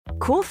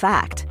Cool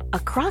fact, a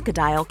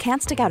crocodile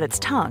can't stick out its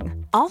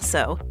tongue.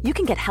 Also, you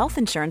can get health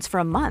insurance for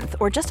a month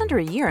or just under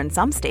a year in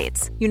some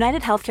states.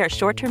 United Healthcare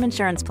short-term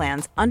insurance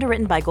plans,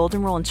 underwritten by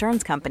Golden Rule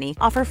Insurance Company,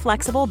 offer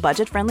flexible,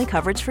 budget-friendly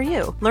coverage for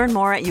you. Learn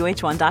more at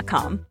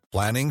uh1.com.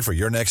 Planning for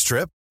your next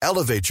trip?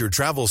 Elevate your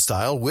travel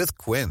style with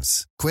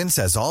Quince. Quince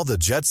has all the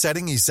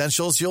jet-setting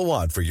essentials you'll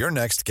want for your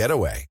next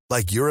getaway,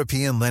 like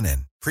European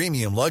linen,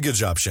 premium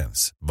luggage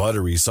options,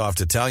 buttery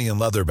soft Italian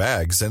leather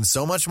bags, and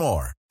so much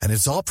more. And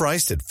it's all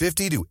priced at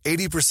 50 to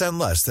 80%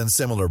 less than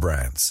similar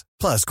brands.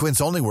 Plus, Quince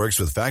only works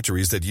with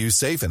factories that use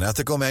safe and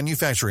ethical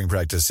manufacturing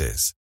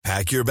practices.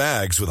 Pack your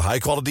bags with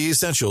high-quality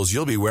essentials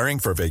you'll be wearing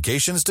for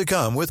vacations to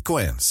come with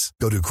Quince.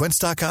 Go to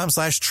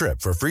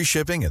quince.com/trip for free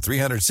shipping and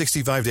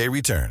 365-day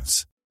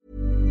returns.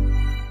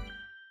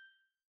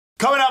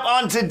 Coming up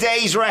on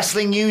today's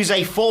wrestling news,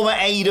 a former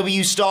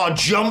AEW star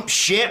jumped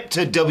ship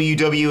to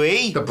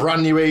WWE. The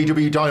brand new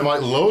AEW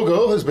Dynamite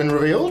logo has been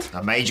revealed.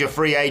 A major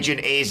free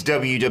agent is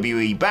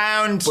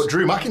WWE-Bound. But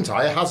Drew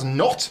McIntyre has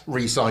not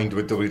re-signed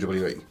with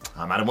WWE.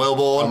 I'm Adam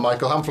Wilborn. I'm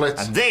Michael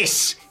Hamflett. And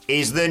this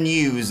is the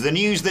news. The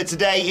news that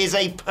today is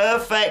a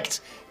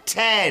perfect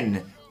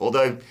 10.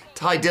 Although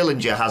Ty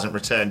Dillinger hasn't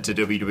returned to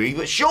WWE,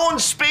 but Sean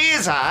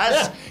Spears has.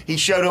 Yeah. He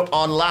showed up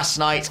on last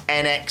night's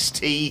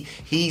NXT.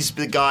 He's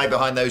the guy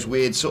behind those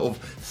weird sort of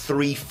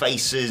three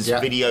faces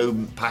video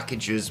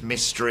packages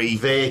mystery.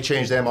 They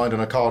changed their mind on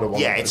Okada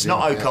one. Yeah, it's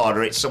not Okada.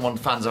 It's someone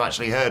fans have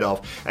actually heard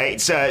of.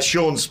 It's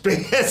Sean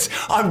Spears.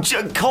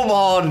 Come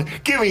on,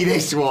 give me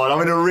this one.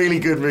 I'm in a really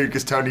good mood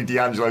because Tony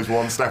D'Angelo's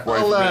one step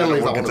away from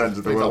being one contender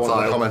to the world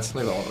title. Leave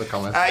that one in the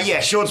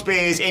comments. Sean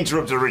Spears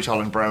interrupted a Rich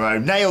Holland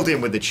promo, nailed him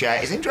with the chair.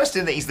 It's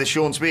interesting that he's the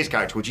Sean Spears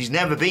character, which he's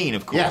never been,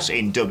 of course,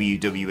 in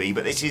WWE.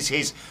 But this is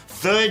his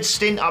third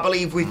stint, I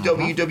believe, with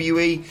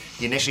WWE.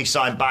 He initially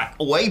signed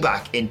way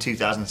back in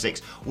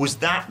 2006. Was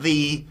that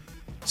the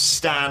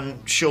Stan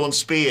Sean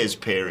Spears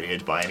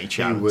period by any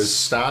chance? He was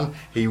Stan.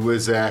 He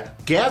was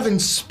Gavin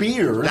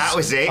Spears. That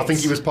was it. I think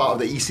he was part of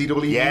the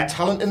ECW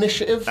Talent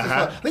Initiative.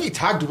 I think he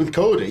tagged with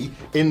Cody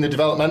in the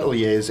developmental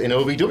years in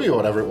OVW or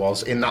whatever it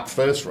was in that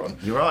first run.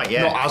 You're right,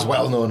 yeah. Not as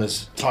well known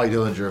as Ty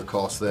Dillinger, of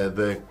course,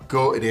 the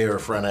goated era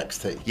for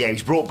NXT. Yeah, he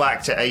was brought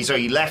back to... So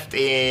he left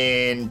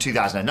in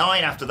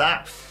 2009 after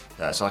that.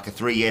 So like a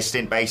 3-year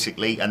stint,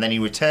 basically. And then he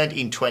returned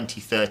in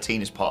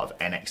 2013 as part of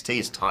NXT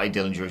as Ty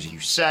Dillinger, as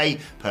you say.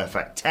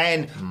 Perfect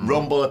 10.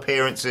 Rumble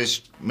appearances.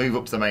 Move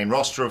up to the main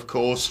roster, of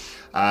course.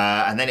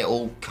 And then it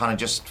all kind of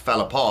just fell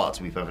apart,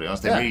 to be perfectly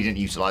honest. They really didn't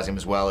utilise him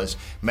as well as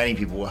many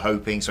people were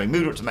hoping. So he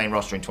moved up to the main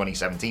roster in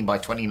 2017. By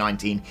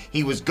 2019,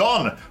 he was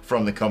gone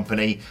from the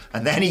company.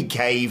 And then he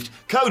caved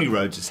Cody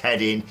Rhodes'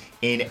 head in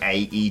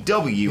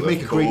AEW, you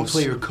make a great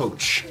player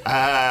coach.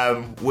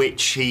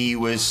 Which he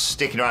was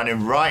sticking around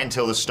in right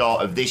until the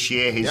start of this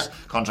year. His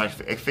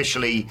contract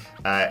officially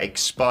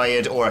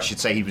expired, or I should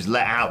say he was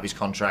let out of his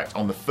contract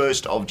on the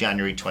 1st of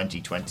January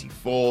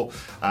 2024.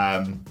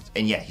 And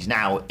he's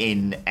now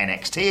in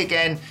NXT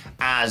again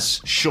as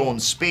Sean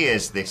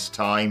Spears this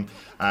time.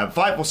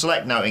 Fightful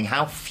Select noting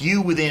how few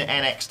within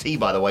NXT,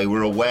 by the way,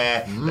 were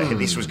aware that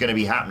this was going to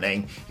be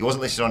happening. He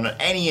wasn't listed on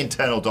any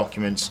internal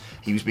documents.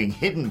 He was being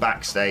hidden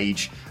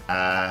backstage.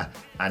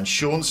 And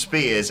Sean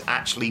Spears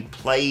actually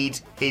played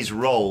his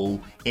role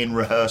in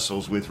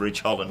rehearsals with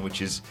Rich Holland,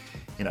 which is...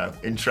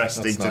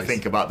 interesting to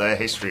think about their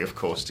history, of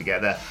course,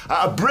 together.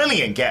 A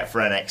brilliant get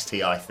for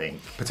NXT, I think.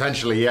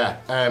 Potentially, yeah.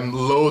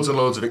 Loads and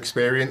loads of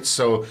experience.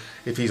 So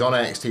if he's on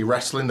NXT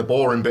wrestling, the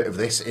boring bit of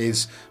this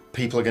is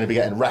people are going to be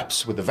getting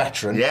reps with the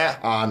veteran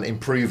and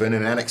improving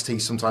in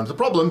NXT sometimes. The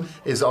problem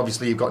is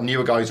obviously you've got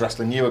newer guys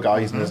wrestling newer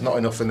guys and there's not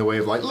enough in the way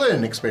of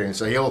learning experience.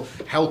 So he'll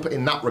help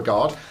in that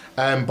regard.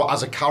 But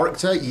as a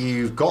character,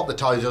 you've got the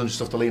Ty Dillinger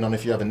stuff to lean on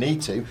if you ever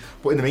need to.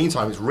 But in the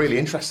meantime, it's really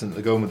interesting that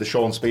they're going with the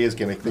Sean Spears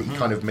gimmick that he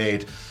kind of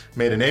made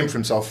a name for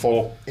himself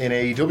for in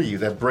AEW.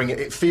 They're bringing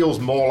it feels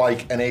more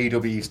like an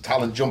AEW's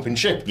talent jumping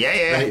ship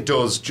than it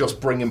does just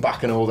bringing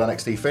back an old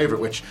NXT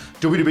favourite, which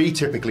WWE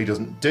typically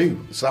doesn't do.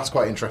 So that's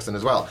quite interesting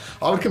as well.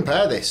 I would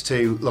compare this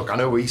to, look, I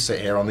know we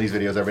sit here on these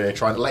videos every day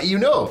trying to let you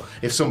know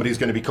if somebody's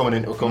going to be coming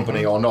into a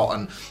company or not,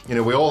 and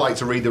we all like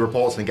to read the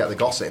reports and get the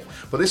gossip.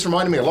 But this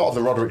reminded me a lot of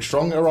the Roderick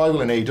Strong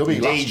arrival in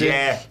AEW last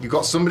year. You've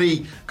got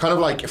somebody kind of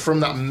like from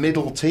that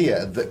middle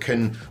tier that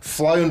can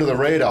fly under the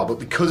radar, but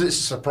because it's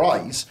a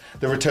surprise,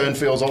 the return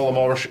feels all the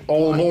more of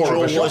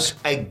a shock. Was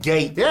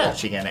agape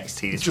watching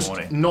NXT this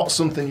morning. Just not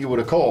something you would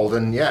have called,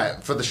 and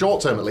for the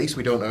short term at least,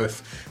 we don't know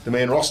if the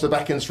main roster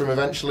beckons from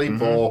eventually,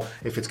 or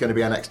if it's going to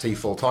be NXT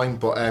full time.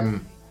 But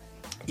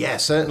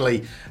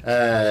certainly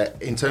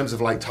in terms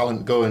of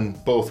talent going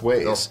both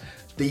ways,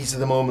 these are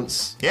the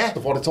moments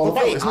of what it's all love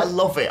about, it. isn't it? I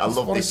love it. I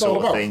love this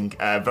sort of thing.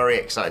 Very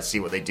excited to see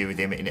what they do with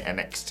him in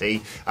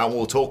NXT. And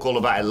we'll talk all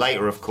about it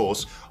later, of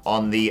course,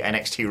 on the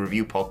NXT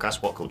Review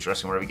podcast, What Culture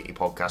Wrestling, wherever you get your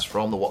podcasts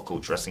from, the What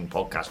Culture Wrestling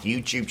podcast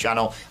YouTube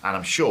channel. And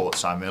I'm sure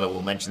Simon Miller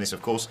will mention this,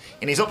 of course,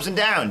 in his Ups and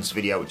Downs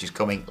video, which is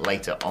coming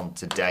later on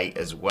today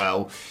as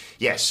well.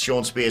 Yes,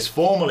 Sean Spears,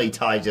 formerly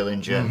Ty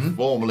Dillinger,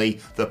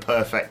 formerly the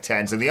Perfect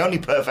 10s. And the only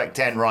Perfect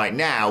 10 right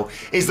now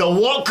is the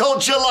What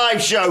Culture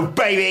Live Show,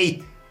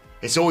 baby!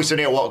 It's Always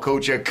Sunny at What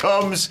Culture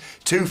comes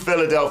to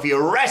Philadelphia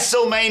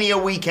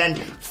WrestleMania weekend.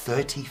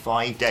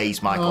 35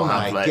 days, Michael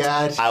Hamlet. My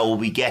God. I will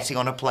be getting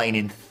on a plane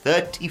in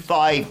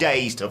 35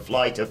 days to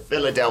fly to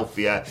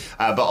Philadelphia.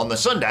 But on the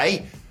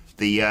Sunday,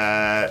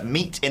 the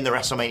meat in the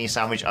WrestleMania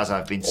sandwich, as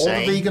I've been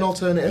saying. All the vegan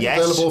alternative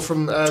available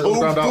from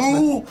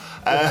Underground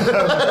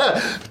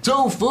Arts.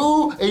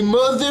 Tofu, a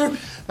mother.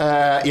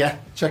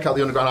 Check out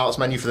the Underground Arts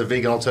menu for the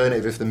vegan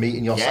alternative if the meat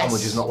in your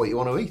sandwich is not what you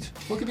want to eat.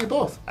 We'll give you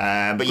both.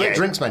 Great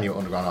drinks menu at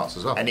Underground Arts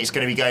as well. And it's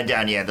going to be going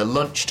down, the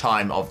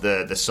lunchtime of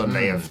the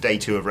Sunday of day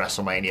 2 of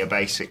WrestleMania,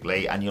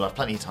 basically. And you'll have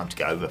plenty of time to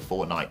get over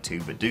for night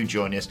 2. But do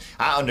join us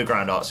at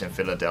Underground Arts in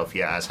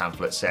Philadelphia, as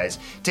Hamlet says.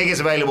 Tickets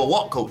available,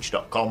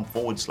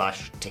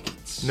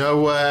 whatculture.com/tickets.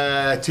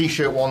 No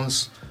t-shirt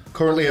ones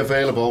currently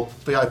available.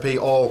 VIP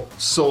all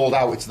sold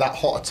out. It's that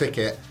hot a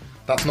ticket.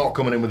 That's not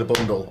coming in with a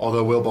bundle,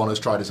 although Will Bonner's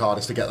tried his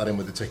hardest to get that in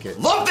with the ticket.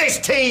 Love this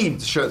team!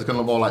 The shirt's going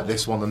to look more like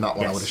this one than that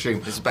one, I would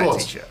assume. It's a better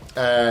t-shirt.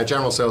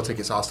 General sale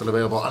tickets are still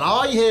available. And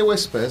I hear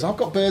whispers, I've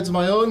got birds of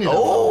my own,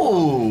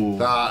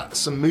 that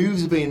some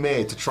moves are being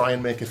made to try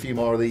and make a few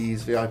more of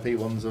these VIP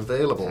ones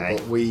available. Hey.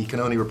 But we can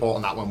only report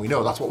on that when we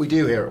know. That's what we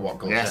do here at What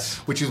Culture. Yes.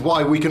 Which is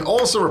why we can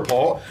also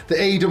report that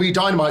AEW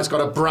Dynamite's got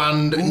a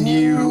brand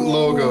new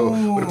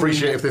logo. Would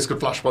appreciate if this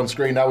could flash up on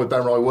screen now with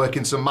Ben Roy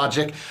working some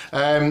magic.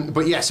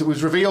 But yes, it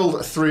was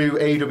revealed through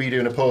AEW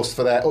doing a post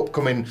for their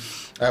upcoming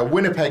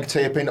Winnipeg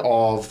taping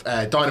of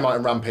Dynamite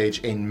and Rampage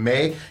in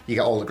May. You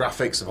get all the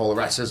graphics of all the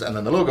wrestlers, and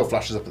then the logo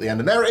flashes up at the end,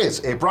 and there it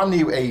is, a brand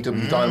new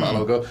AEW Dynamite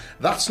logo.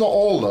 That's not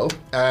all though.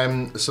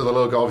 So the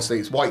logo, obviously,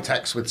 it's white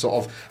text with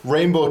sort of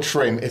rainbow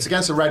trim. It's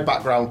against a red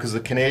background because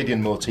of the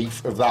Canadian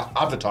motif of that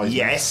advertisement.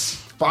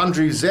 Yes. But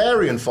Andrew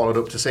Zarian followed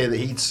up to say that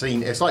he'd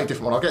seen a slightly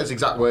different one. I'll get his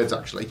exact words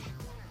actually.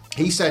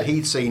 He said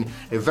he'd seen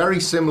a very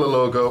similar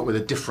logo with a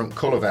different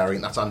colour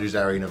variant. That's Andrew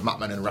Zarian of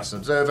Mapman and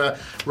Wrestling Observer.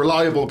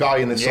 Reliable guy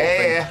in this sort of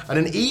thing. And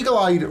an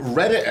eagle-eyed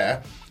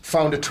Redditor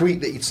found a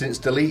tweet that he'd since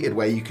deleted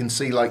where you can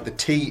see like the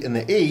T and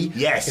the E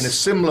in a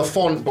similar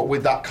font but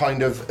with that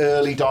kind of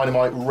early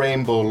Dynamite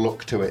rainbow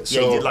look to it. So,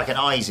 he did like an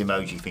eyes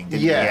emoji thing, didn't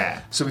he?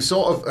 Yeah. So we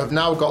sort of have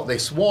now got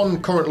this one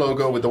current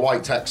logo with the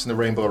white text and the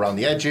rainbow around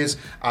the edges,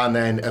 and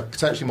then a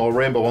potentially more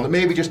rainbow one that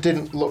maybe just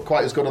didn't look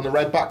quite as good on the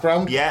red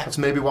background. Yeah. That's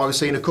maybe why we're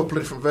seeing a couple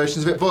of different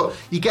versions of it, but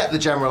you get the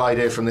general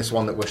idea from this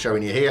one that we're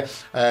showing you here.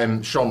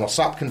 Sean Ross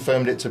Sapp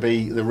confirmed it to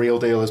be the real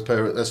deal as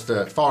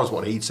far as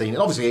what he'd seen, and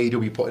obviously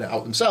AEW putting it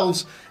out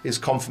themselves is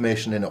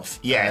confirmation enough.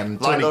 Yeah,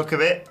 like the look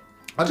of it?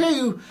 I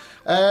do.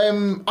 I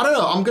don't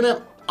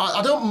know.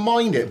 I don't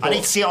mind it. I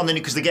need to see it on the new,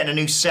 because they're getting a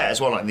new set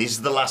as well. Like this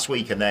is the last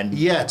week, and then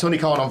Tony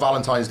Khan on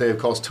Valentine's Day, of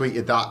course,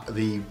 tweeted that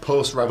the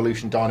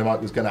post-Revolution Dynamite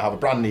was going to have a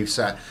brand new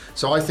set.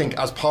 So I think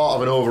as part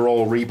of an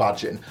overall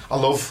rebadging, I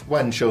love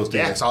when shows do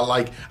this. I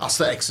like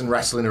aesthetics and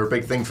wrestling are a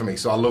big thing for me.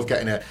 So I love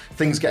getting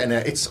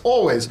it's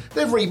always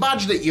they've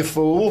rebadged it, you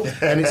fool,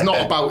 and it's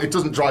not about, it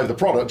doesn't drive the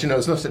product.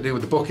 It's nothing to do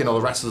with the booking or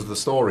the wrestlers of the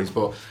stories.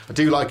 But I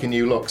do like a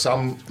new look. So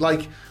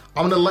I'm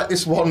going to let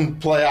this one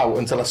play out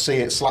until I see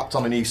it slapped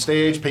on a new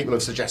stage. People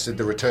have suggested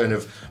the return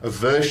of a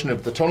version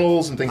of the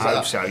tunnels and things like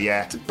that. So,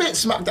 yeah. It's a bit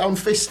SmackDown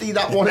fisty,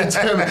 that one, in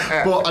terms,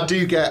 but I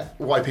do get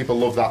why people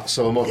love that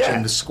so much. Yeah.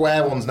 And the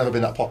square one's never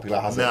been that popular,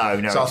 has it?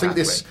 No. So I think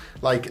this,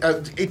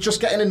 it's just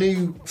getting a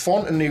new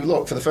font and new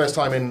look for the first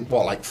time in,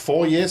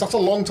 4 years? That's a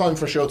long time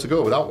for a show to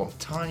go without one.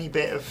 Tiny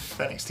bit of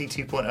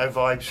NXT 2.0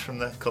 vibes from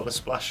the colour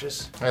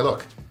splashes. Hey,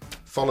 look.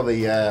 Follow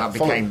the... that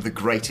became the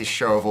greatest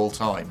show of all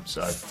time.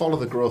 So follow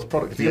the growth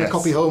product. If you're going to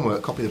copy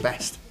homework, copy the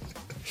best.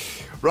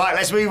 Right,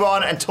 let's move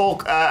on and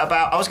talk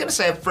about... I was going to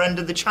say a friend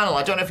of the channel.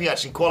 I don't know if he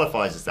actually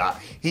qualifies as that.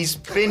 He's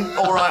been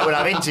all right when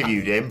I've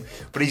interviewed him,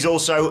 but he's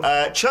also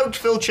choked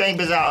Phil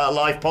Chambers out at a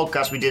live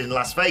podcast we did in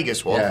Las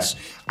Vegas once,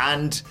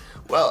 and...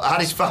 had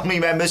his family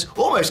members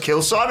almost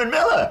kill Simon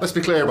Miller. Let's be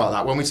clear about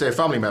that. When we say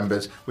family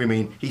members, we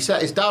mean he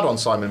set his dad on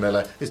Simon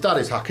Miller. His dad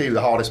is Haku,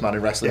 the hardest man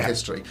in wrestling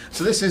history.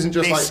 So this isn't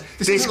just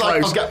this isn't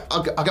close. Like,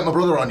 I'll get my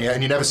brother on you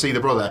and you never see the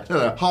brother.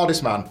 No,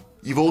 hardest man.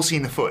 You've all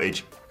seen the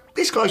footage.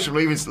 This close from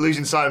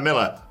losing Simon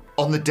Miller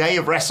on the day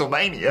of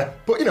WrestleMania.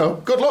 But,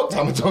 good luck,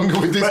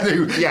 Tamatonga, with this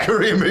new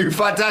career move.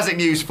 Fantastic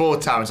news for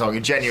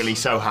Tamatonga. Genuinely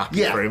so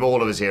happy for him.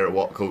 All of us here at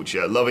What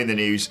Culture loving the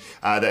news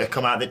that have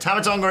come out that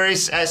Tamatonga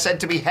is said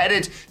to be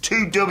headed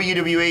to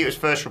WWE. It was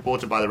first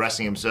reported by the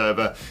Wrestling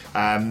Observer.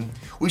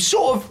 We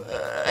sort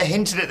of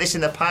hinted at this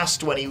in the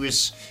past when he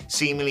was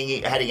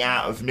seemingly heading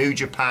out of New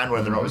Japan,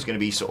 whether or not it was going to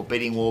be sort of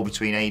bidding war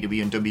between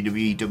AEW and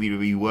WWE.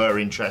 WWE were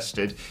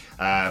interested.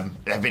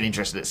 They've been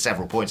interested at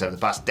several points over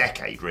the past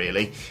decade,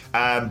 really.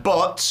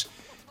 But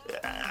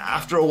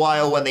after a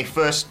while, when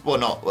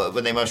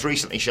they most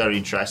recently showed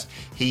interest,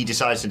 he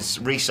decided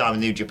to re-sign with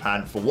New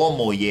Japan for one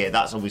more year.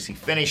 That's obviously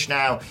finished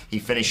now. He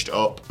finished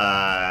up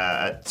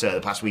at the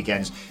past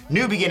weekend's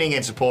New Beginning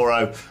in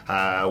Sapporo,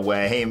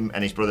 where him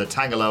and his brother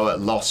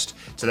Tangaloa lost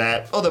to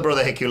their other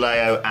brother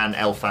Hikuleo and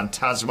El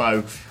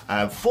Fantasmo.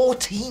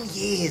 14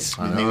 years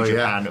with New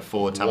Japan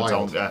for Tama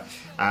Tonga.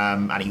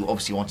 And he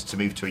obviously wanted to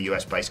move to a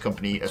US-based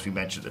company, as we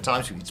mentioned at the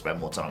time, so he could spend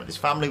more time with his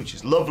family, which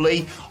is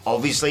lovely.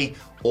 Obviously,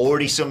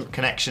 already some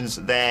connections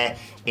there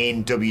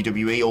in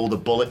WWE, all the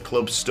Bullet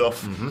Club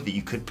stuff that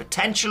you could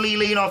potentially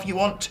lean off if you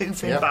want to,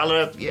 Finn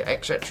Balor,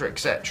 etc.,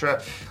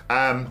 etc.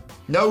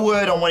 No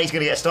word on when he's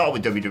going to get started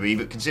with WWE,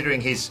 but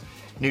considering his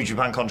New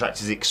Japan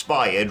contract is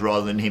expired,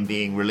 rather than him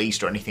being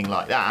released or anything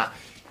like that,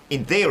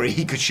 in theory,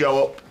 he could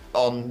show up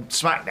on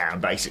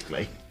SmackDown,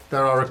 basically.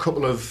 There are a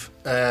couple of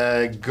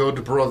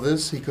good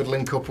brothers he could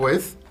link up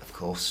with. Of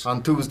course.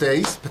 On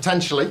Tuesdays,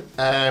 potentially.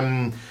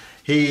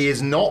 He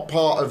is not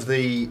part of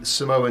the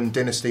Samoan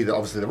dynasty that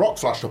obviously The Rock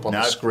flashed up on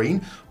the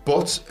screen,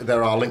 but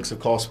there are links, of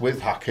course, with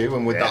Haku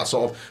and with that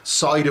sort of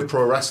side of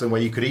pro wrestling where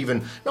you could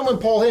even... when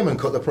Paul Heyman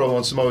cut the promo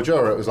on Samoa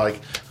Joe, it was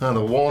like,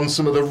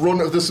 some of the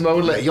run of the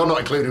Samoan later. You're not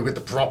included with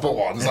the proper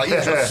ones. Like,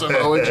 you're just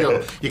Samoa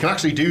Joe. You can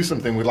actually do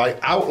something with, like,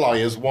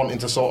 outliers wanting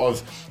to sort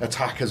of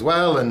attack as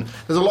well, and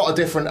there's a lot of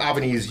different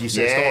avenues, you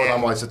say,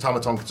 storyline-wise, so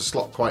Tama Tonga to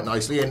slot quite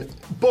nicely in.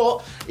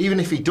 But even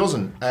if he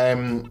doesn't,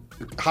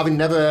 having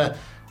never...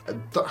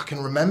 I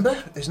can remember,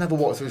 he's never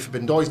walked through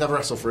Forbidden Door, he's never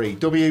wrestled for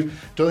AEW.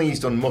 Don't think he's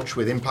done much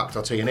with Impact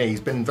or TNA. He's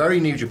been very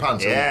New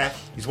Japan, so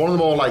he's one of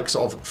the more like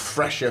sort of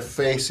fresher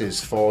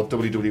faces for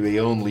WWE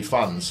only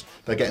fans.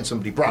 They're getting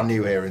somebody brand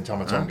new here in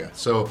Tama Tonga.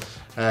 So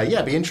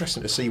it'd be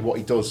interesting to see what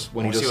he does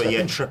when he does. See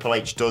what Triple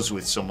H does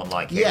with someone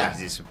like him.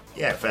 He's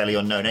a fairly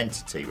unknown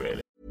entity,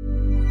 really.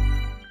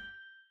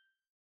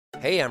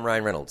 Hey, I'm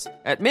Ryan Reynolds.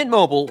 At Mint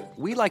Mobile,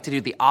 we like to do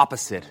the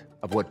opposite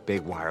of what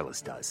Big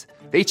Wireless does.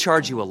 They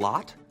charge you a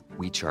lot.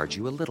 We charge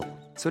you a little.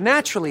 So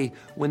naturally,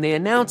 when they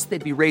announced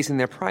they'd be raising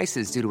their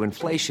prices due to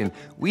inflation,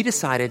 we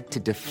decided to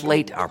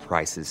deflate our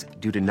prices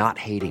due to not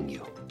hating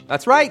you.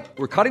 That's right.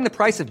 We're cutting the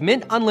price of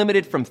Mint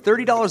Unlimited from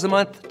 $30 a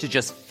month to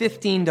just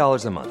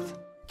 $15 a month.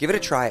 Give it a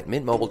try at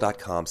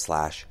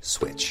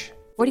mintmobile.com/switch.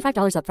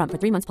 $45 up front for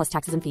 3 months plus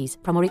taxes and fees.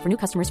 Promo rate for new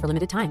customers for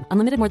limited time.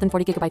 Unlimited more than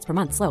 40 gigabytes per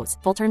month slows.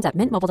 Full terms at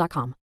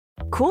mintmobile.com.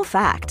 Cool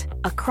fact,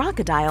 a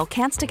crocodile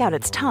can't stick out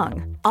its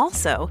tongue.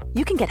 Also,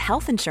 you can get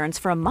health insurance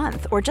for a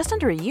month or just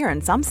under a year in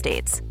some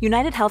states.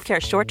 United Healthcare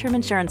short-term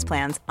insurance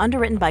plans,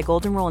 underwritten by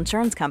Golden Rule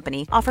Insurance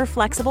Company, offer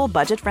flexible,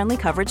 budget-friendly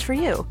coverage for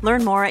you.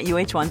 Learn more at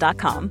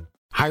uh1.com.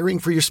 Hiring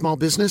for your small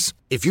business?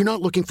 If you're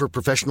not looking for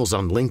professionals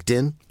on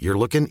LinkedIn, you're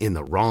looking in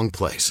the wrong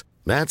place.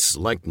 That's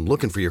like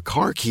looking for your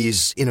car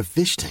keys in a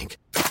fish tank.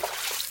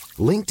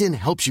 LinkedIn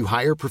helps you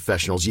hire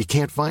professionals you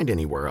can't find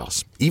anywhere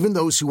else, even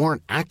those who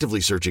aren't actively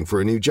searching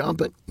for a new job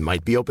but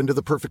might be open to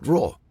the perfect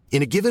role.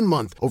 In a given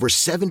month, over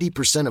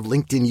 70% of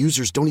LinkedIn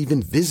users don't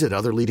even visit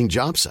other leading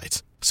job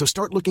sites. So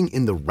start looking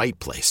in the right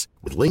place.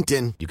 With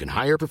LinkedIn, you can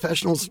hire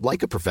professionals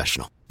like a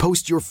professional.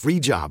 Post your free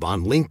job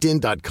on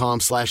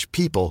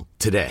linkedin.com/people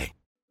today.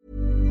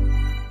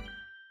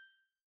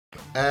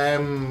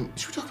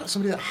 Should we talk about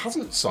somebody that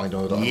hasn't signed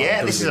on?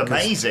 Yeah, this is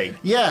amazing.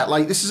 Yeah,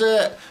 like this is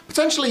a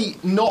potentially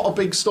not a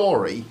big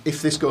story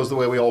if this goes the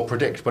way we all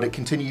predict, but it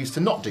continues to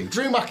not do.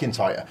 Drew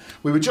McIntyre.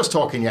 We were just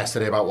talking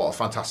yesterday about what a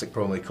fantastic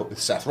promo he cut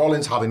with Seth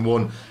Rollins, having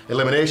won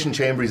Elimination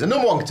Chamber. He's the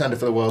number one contender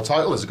for the world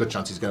title. There's a good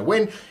chance he's going to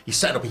win. He's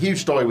setting up a huge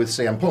story with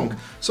CM Punk.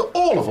 So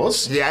all of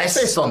us,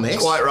 based on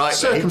this, quite right,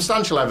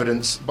 circumstantial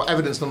evidence, but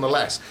evidence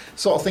nonetheless,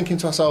 sort of thinking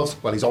to ourselves,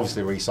 well, he's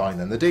obviously re-signed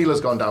then. The deal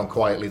has gone down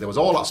quietly. There was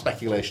all that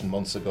speculation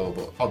months ago,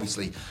 but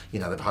obviously,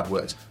 they've had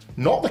words.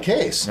 Not the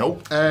case.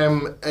 Nope.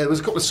 There was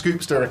a couple of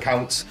Scoopster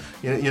accounts,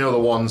 you know the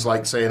ones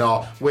like saying,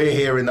 we're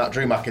hearing that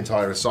Drew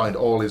McIntyre has signed,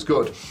 all is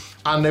good.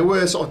 And they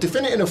were sort of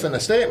definite enough in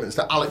their statements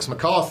that Alex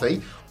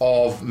McCarthy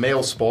of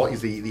Mail Sport,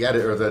 he's the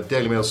editor of the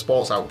Daily Mail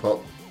Sports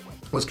output,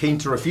 was keen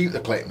to refute the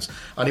claims.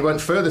 And he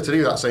went further to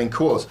do that, saying,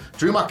 quote,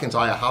 Drew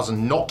McIntyre has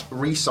not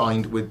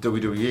re-signed with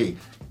WWE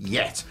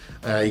yet.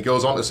 He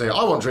goes on to say,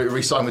 I want Drew to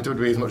re-sign with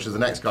WWE as much as the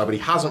next guy, but he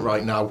hasn't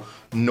right now,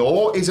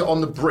 nor is it on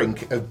the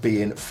brink of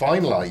being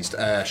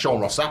finalised. Sean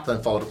Ross Sapp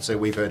then followed up to say,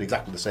 we've heard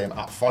exactly the same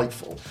at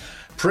Fightful.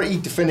 Pretty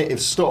definitive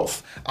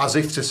stuff, as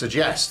if to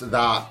suggest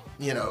that,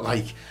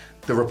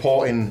 the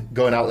reporting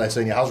going out there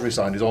saying he has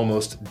resigned is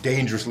almost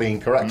dangerously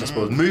incorrect, I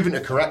suppose. Moving to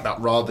correct that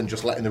rather than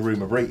just letting the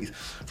rumour breathe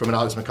from an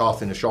Alex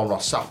McCarthy and a Sean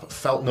Ross Sapp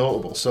felt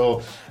notable.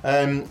 So,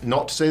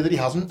 not to say that he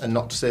hasn't and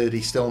not to say that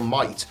he still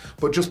might,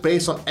 but just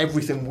based on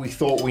everything we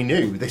thought we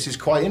knew, this is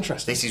quite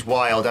interesting. This is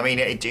wild. I mean,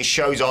 it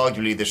shows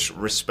arguably the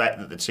respect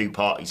that the two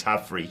parties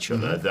have for each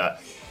other, that,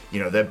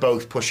 they're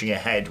both pushing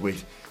ahead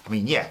with,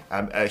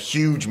 a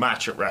huge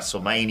match at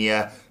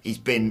WrestleMania. He's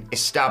been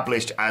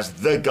established as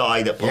the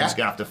guy that Punk's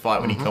going to have to fight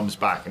when he comes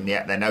back, and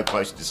yet they're no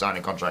closer to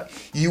signing a contract.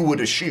 You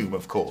would assume,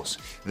 of course,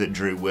 that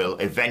Drew will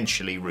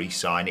eventually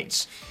re-sign.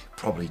 It's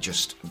probably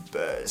just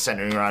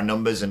centering around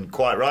numbers, and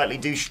quite rightly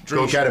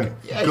go get him.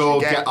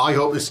 Yeah, I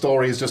hope this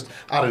story has just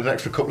added an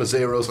extra couple of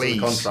zeros to the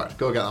contract.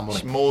 Go get that money.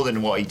 It's more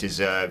than what he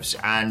deserves,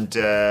 and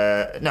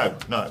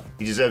no,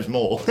 he deserves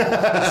more.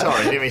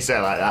 Sorry, didn't mean to say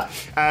it like that.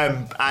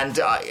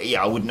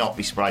 I would not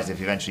be surprised if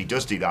he eventually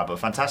does do that. But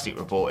fantastic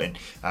reporting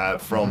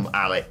from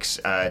Alex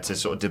to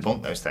sort of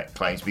debunk those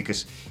claims,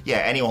 because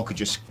anyone could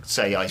just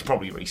say he's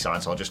probably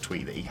re-signed, so I'll just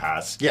tweet that he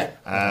has.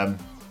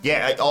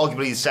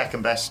 Arguably the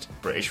second best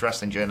British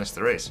wrestling journalist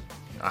there is,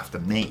 after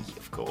me,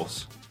 of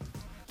course.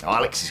 Now,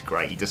 Alex is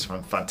great. He does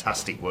some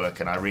fantastic work,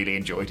 and I really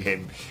enjoyed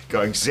him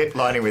going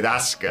zip-lining with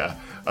Asuka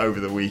over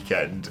the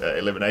weekend at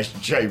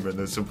Elimination Chamber, and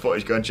there's some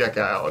footage. Go and check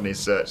out on his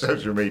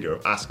social media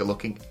of Asuka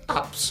looking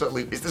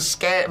absolutely... It's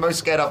the most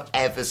scared I've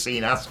ever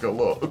seen Asuka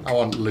look. I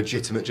want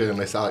legitimate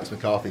journalist Alex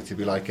McCarthy to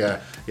be like, I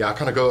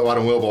kind of go to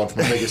Adam Wilborn for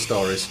my biggest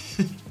stories.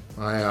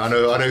 I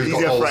know he's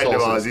a friend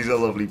of ours. He's a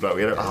lovely bloke.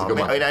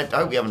 I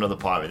hope we have another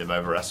pint with him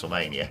over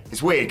WrestleMania.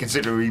 It's weird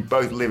considering we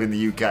both live in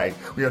the UK.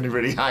 We only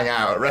really hang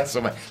out at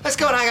WrestleMania. Let's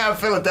go and hang out in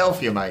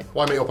Philadelphia, mate.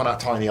 Why meet up on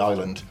that tiny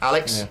island?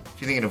 Alex, if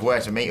you're thinking of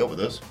where to meet up with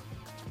us,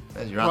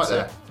 there's your answer.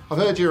 Right there. I've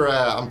heard you're,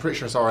 I'm pretty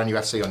sure I saw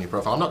NUFC on your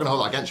profile. I'm not going to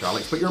hold that against you,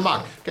 Alex, but you're a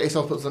mag. Get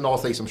yourself up to the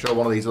northeast. I'm sure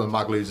one of these other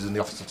mag losers in the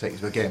office will take you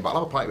to the game, but I'll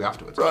have a pint with you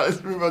afterwards. Right,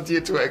 let's move on to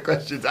your Twitter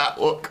questions. At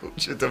What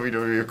Culture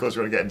WWE, of course,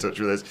 you want to get in touch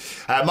with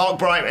us. Mark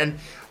Brightman,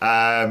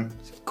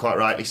 quite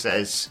rightly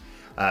says,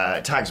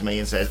 tags me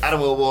and says,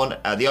 Adam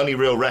Wilborn, the only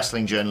real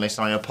wrestling journalist,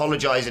 and I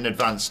apologise in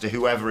advance to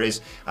whoever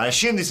is, and I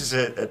assume this is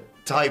a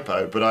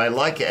typo, but I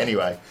like it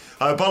anyway.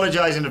 I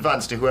apologise in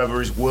advance to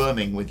whoever is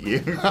worming with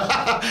you.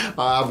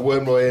 I have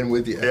wormed my way in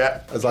with you.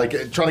 Yeah. It's like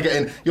trying to get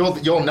in.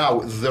 You're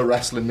now the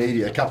wrestling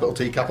media, capital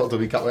T, capital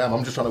W, capital M.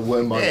 I'm just trying to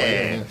worm my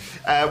way in.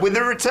 Yeah. With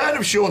the return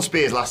of Sean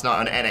Spears last night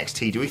on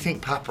NXT, do we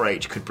think Papa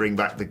H could bring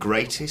back the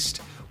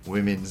greatest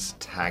women's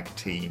tag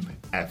team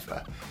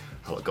ever?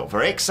 I got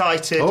very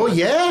excited. Oh,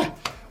 yeah.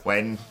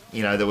 When,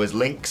 there was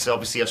links,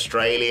 obviously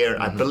Australia.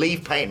 I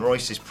believe Peyton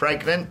Royce is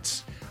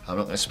pregnant. I'm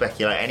not going to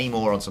speculate any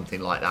more on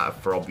something like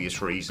that for obvious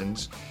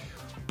reasons.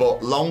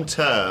 But long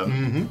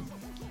term,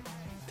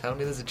 tell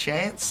me there's a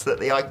chance that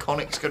the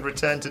Iconics could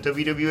return to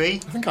WWE? I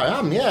think I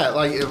am, yeah.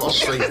 Like,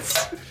 obviously,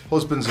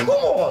 husbands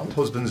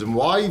and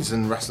wives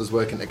and wrestlers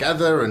working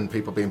together and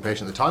people being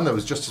patient at the time. There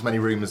was just as many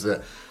rumours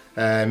that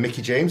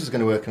Mickie James is going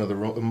to work another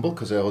Rumble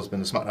because her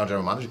husband, the SmackDown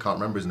general manager, can't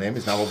remember his name,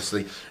 is now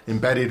obviously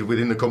embedded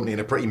within the company in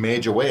a pretty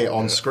major way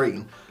on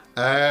screen.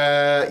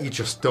 You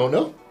just don't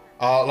know.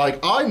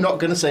 I'm not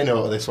going to say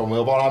no to this one,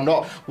 Wilborn. I'm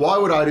not. Why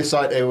would I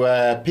decide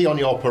to pee on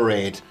your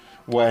parade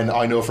when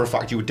I know for a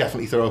fact you would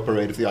definitely throw a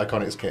parade if the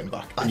Iconics came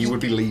back and you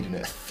would be leading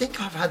it? I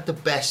think I've had the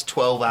best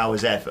 12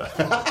 hours ever.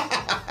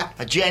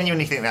 I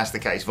genuinely think that's the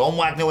case. Von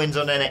Wagner wins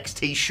on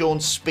NXT. Sean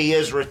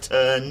Spears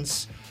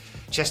returns.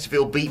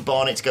 Chesterfield beat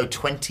Barnet to go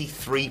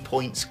 23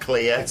 points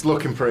clear. It's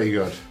looking pretty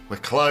good. We're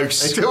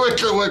close. We're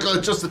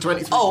close, just the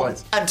 23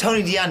 points. And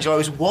Tony D'Angelo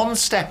is one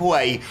step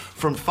away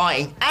from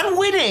fighting and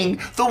winning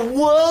the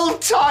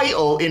world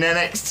title in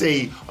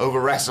NXT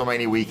over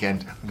WrestleMania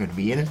weekend. I'm going to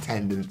be in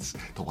attendance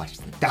to watch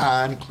the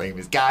Don claim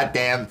his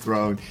goddamn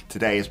throne.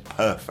 Today is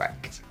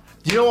perfect.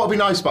 You know what would be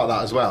nice about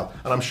that as well?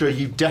 And I'm sure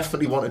you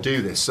definitely want to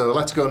do this, so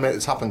let's go and make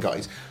this happen,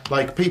 guys.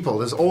 Like, people,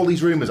 there's all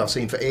these rumours I've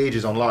seen for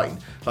ages online.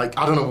 Like,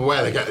 I don't know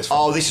where they get this from.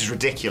 Oh, this is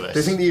ridiculous.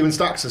 They think that you and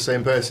Stax are the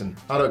same person.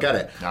 I don't get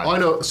it. No. I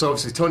know, so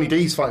obviously Tony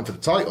D's fighting for the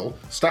title,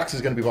 Stax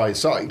is going to be by his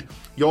side,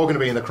 you're going to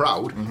be in the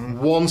crowd.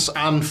 Once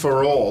and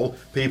for all,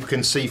 people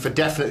can see for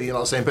definitely you're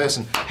not the same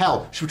person.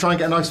 Hell, should we try and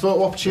get a nice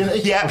photo opportunity?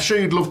 Yeah. I'm sure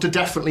you'd love to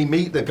definitely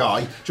meet the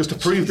guy just to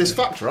prove this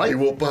fact, right? He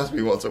walked past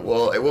me once at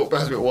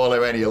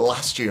Wallowmania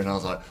last year and I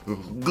was like...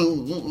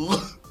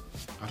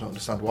 I don't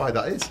understand why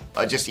that is.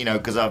 I just,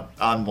 because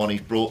I'm one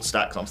who's brought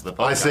Stax onto the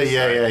podcast. I see,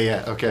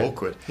 yeah, okay.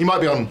 Awkward. He might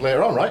be on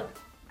later on, right?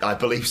 I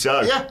believe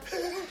so. Yeah.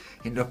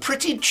 In a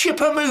pretty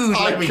chipper mood,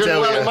 let me tell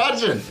you. I can well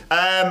imagine.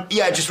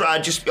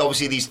 Just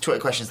obviously these Twitter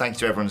questions, thank you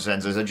to everyone who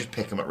sends us. I just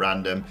pick them at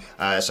random.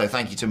 So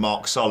thank you to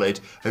Mark Solid,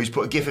 who's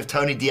put a gif of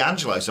Tony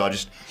D'Angelo. So I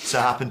just so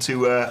happened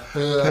to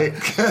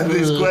pick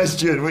this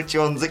question. Which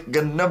one's it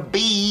gonna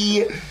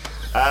be?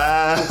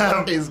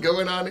 What is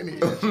going on in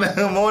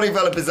here? Morning,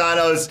 fellow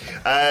Pizzanos,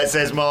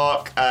 says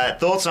Mark.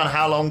 Thoughts on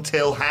how long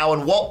till, how,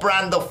 and what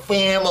brand of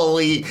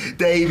family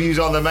debuts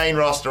on the main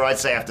roster? I'd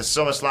say after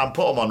SummerSlam,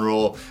 put them on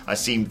Raw. I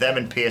seen them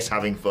and Pierce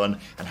having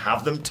fun and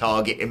have them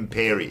target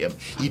Imperium.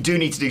 You do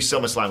need to do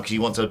SummerSlam because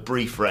you want a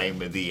brief reign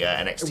with the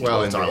NXT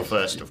World title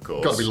first, of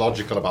course. Got to be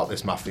logical about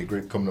this Mafia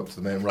group coming up to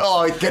the main roster.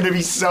 Oh, it's going to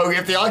be so...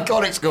 If the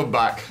Iconics come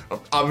back,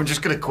 I'm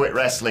just going to quit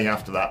wrestling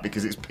after that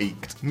because it's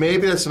peaked.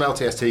 Maybe there's some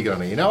LTST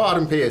going on. You know, Adam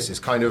Adam Pearce is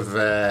kind of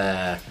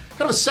a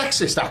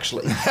sexist,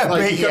 actually.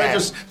 Like,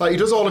 he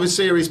does all of his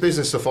serious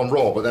business stuff on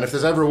Raw, but then if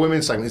there's ever a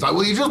women's segment, he's like,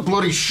 well, you just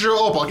bloody shut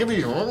up, I'll give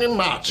you a fucking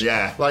match.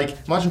 Yeah.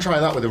 Like, imagine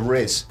trying that with a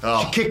Riz.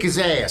 Oh. She'd kick his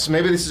ass.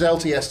 Maybe this is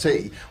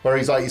LTST, where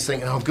he's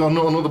thinking, oh, I've got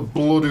another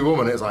bloody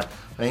woman. It's like,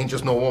 I ain't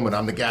just no woman,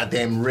 I'm the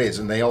goddamn Riz,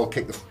 and they all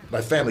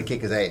my family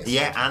kick his ass.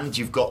 Yeah, and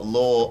you've got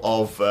law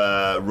of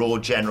Raw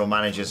general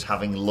managers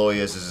having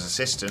lawyers as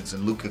assistants,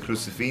 and Luca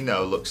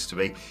Crucifino looks to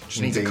be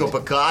just needs a cup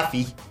of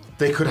coffee.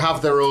 They could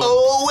have their own.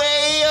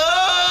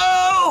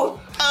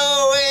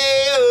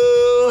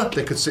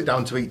 They could sit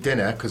down to eat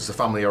dinner, because the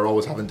family are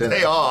always having dinner.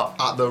 They are.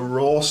 At the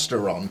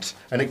restaurant,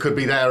 and it could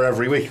be there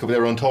every week. It could be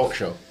their own talk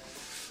show.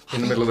 In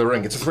the middle of the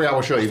ring. It's a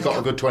 3-hour show. You've got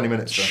a good 20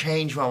 minutes.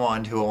 Change my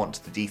mind who I want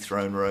to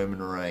dethrone Roman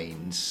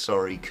Reigns.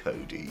 Sorry,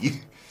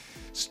 Cody.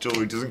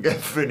 Story doesn't get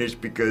finished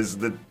because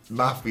the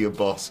mafia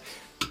boss.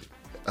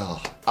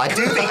 Oh, I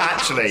do think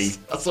actually.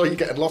 I saw you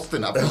getting lost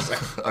in that.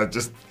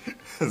 There's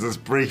this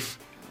brief.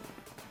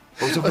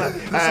 There's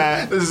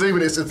a scene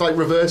when it's like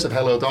reverse of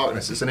Hello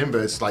Darkness. It's an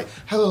inverse. It's like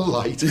Hello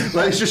Light.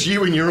 Like, it's just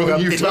you and your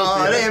own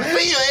utopia.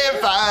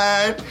 Feeling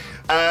fine.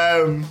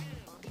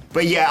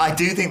 But yeah, I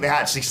do think they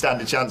actually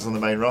stand a chance on the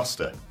main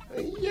roster.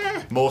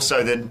 Yeah. More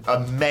so than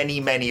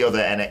many, many other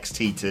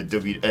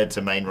NXT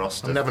to main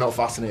roster. I'm never not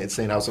fascinated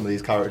seeing how some of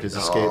these characters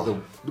escape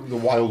the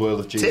wild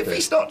world of GP.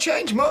 Tiffy's not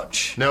changed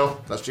much.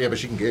 No, but she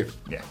can give.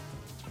 Yeah.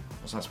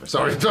 What's that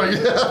supposed Sorry.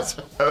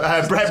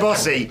 Brett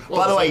Bossy.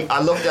 By the way,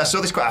 I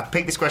saw this. I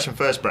picked this question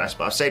first, Brett,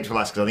 but I've saved it for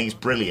last because I think it's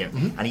brilliant,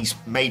 and he's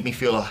made me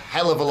feel a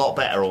hell of a lot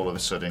better all of a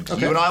sudden.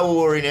 Because you and I were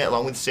worrying it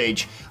along with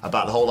Sige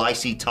about the whole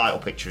IC title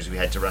picture as we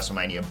head to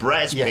WrestleMania.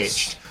 Brett has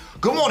pitched.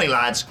 Good morning,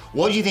 lads.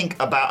 What do you think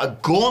about a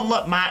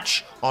gauntlet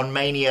match on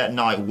Mania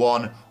Night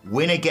 1?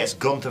 Winner gets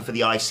Gunther for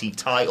the IC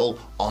title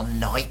on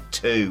Night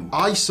 2.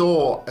 I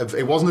saw,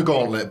 it wasn't a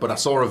gauntlet, but I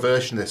saw a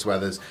version of this where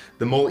there's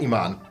the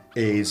multi-man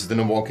is the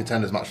number one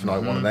contenders match for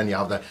Night 1, and then you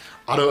have the,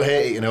 I don't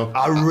hate it,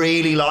 I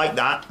really like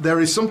that.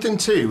 There is something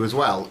too, as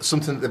well,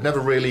 something that they've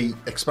never really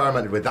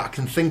experimented with that I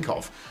can think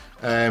of.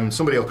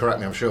 Somebody will correct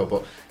me, I'm sure,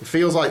 but it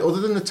feels like, other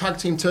than the tag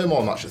team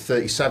turmoil match at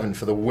 37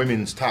 for the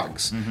women's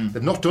tags,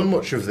 they've not done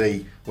much of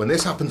when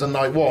this happens on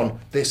Night 1,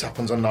 this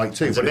happens on Night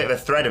 2. There's a bit of a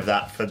thread of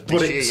that for this year.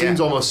 But it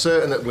seems almost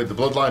certain that with the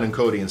Bloodline and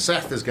Cody and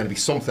Seth, there's going to be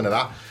something of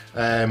that.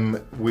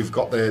 We've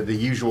got the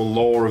usual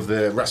lore of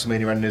the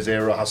WrestleMania Enders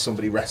era has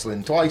somebody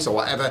wrestling twice or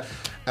whatever.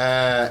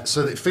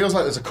 So it feels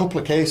like there's a couple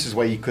of cases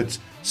where you could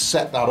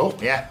set that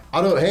up. Yeah.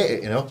 I don't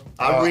hate it,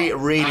 I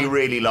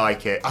really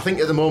like it. I think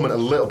at the moment a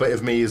little bit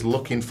of me is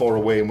looking for a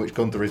way in which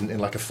Gunther isn't in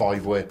like a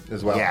 5-way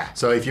as well. Yeah.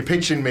 So if you're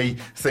pitching me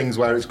things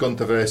where it's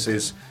Gunther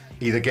versus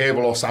either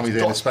Gable or Sami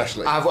Zayn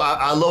especially.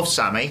 I love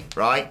Sami,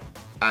 right?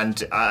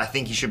 And I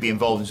think he should be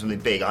involved in something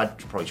big. I'd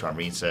probably try and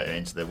reinsert him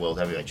into the World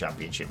Heavyweight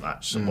Championship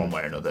match one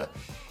way or another.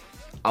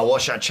 I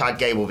watched that Chad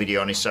Gable video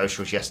on his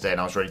socials yesterday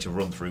and I was ready to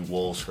run through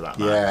walls for that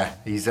man.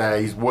 Yeah,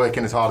 he's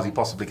working as hard as he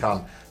possibly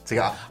can to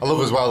get. I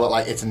love as well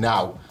that it's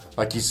now.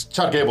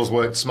 Chad Gable's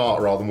worked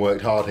smarter rather than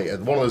worked hard here.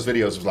 One of those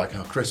videos was like,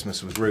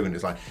 Christmas was ruined.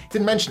 It's like, you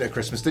didn't mention it at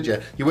Christmas, did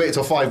you? You waited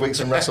till 5 weeks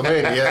from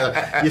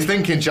WrestleMania. You're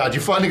thinking, Chad,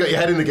 you finally got your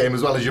head in the game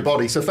as well as your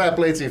body, so fair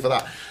play to you for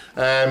that.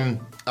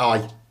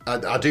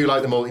 I do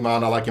like the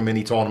multi-man, I like a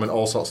mini tournament,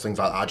 all sorts of things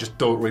like that. I just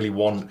don't really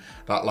want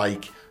that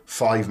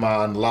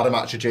 5-man ladder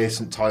match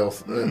adjacent tile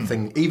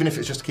thing, even if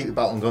it's just to keep the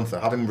belt on Gunther.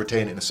 Have him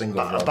retain it in a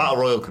single. A battle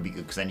royal could be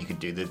good because then you could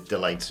do the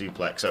delayed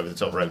suplex over the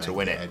top rope to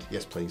win it.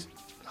 Yes, please.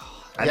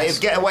 And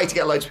get a way to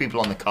get loads of people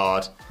on the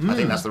card. I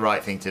think that's the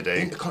right thing to do.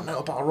 In the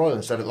Continental Battle Royal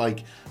instead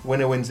of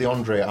winner wins the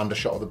Andre and a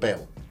shot of the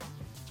belt.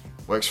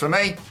 Works for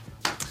me.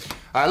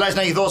 Let us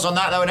know your thoughts on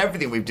that though and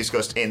everything we've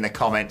discussed in the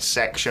comments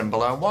section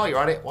below. And while you're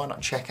at it, why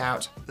not check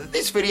out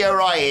this video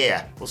right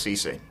here. We'll see you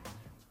soon.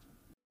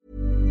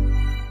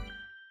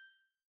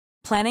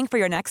 Planning for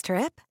your next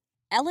trip?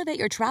 Elevate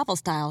your travel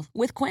style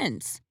with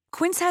Quince.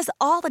 Quince has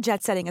all the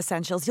jet-setting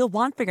essentials you'll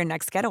want for your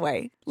next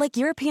getaway, like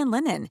European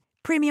linen,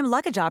 premium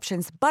luggage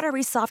options,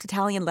 buttery soft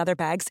Italian leather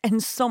bags,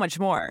 and so much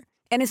more.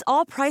 And is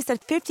all priced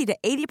at 50 to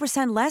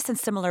 80% less than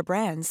similar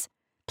brands.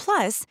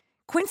 Plus,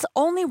 Quince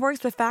only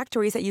works with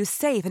factories that use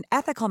safe and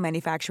ethical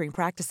manufacturing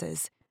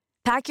practices.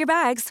 Pack your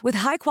bags with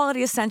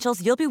high-quality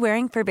essentials you'll be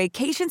wearing for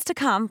vacations to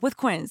come with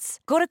Quince.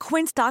 Go to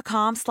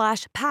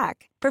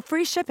quince.com/pack for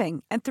free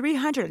shipping and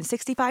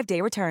 365-day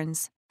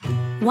returns.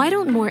 Why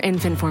don't more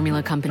infant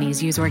formula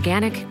companies use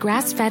organic,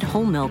 grass-fed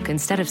whole milk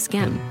instead of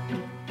skim?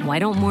 Why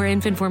don't more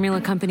infant formula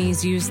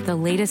companies use the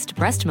latest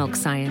breast milk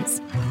science?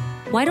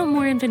 Why don't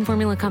more infant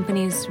formula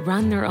companies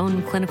run their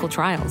own clinical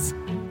trials?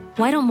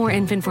 Why don't more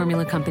infant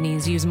formula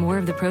companies use more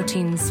of the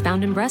proteins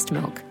found in breast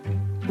milk?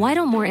 Why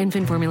don't more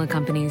infant formula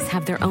companies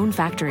have their own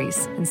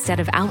factories instead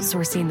of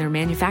outsourcing their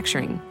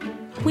manufacturing?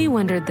 We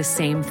wondered the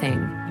same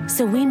thing.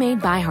 So we made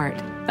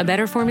ByHeart, a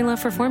better formula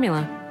for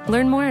formula.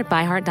 Learn more at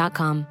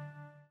byheart.com.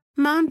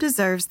 Mom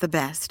deserves the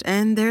best,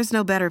 and there's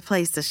no better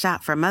place to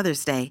shop for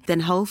Mother's Day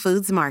than Whole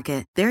Foods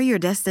Market. They're your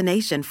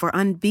destination for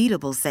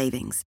unbeatable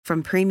savings,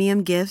 from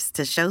premium gifts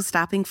to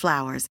show-stopping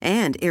flowers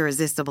and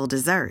irresistible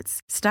desserts.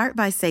 Start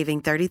by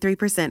saving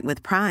 33%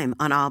 with Prime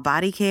on all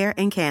body care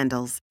and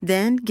candles.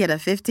 Then get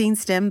a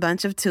 15-stem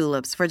bunch of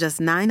tulips for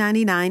just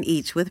 $9.99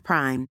 each with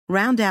Prime.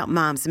 Round out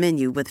Mom's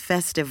menu with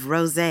festive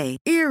rosé,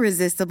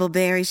 irresistible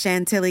berry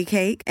chantilly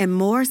cake, and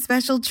more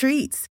special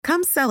treats.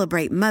 Come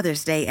celebrate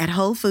Mother's Day at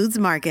Whole Foods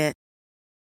Market.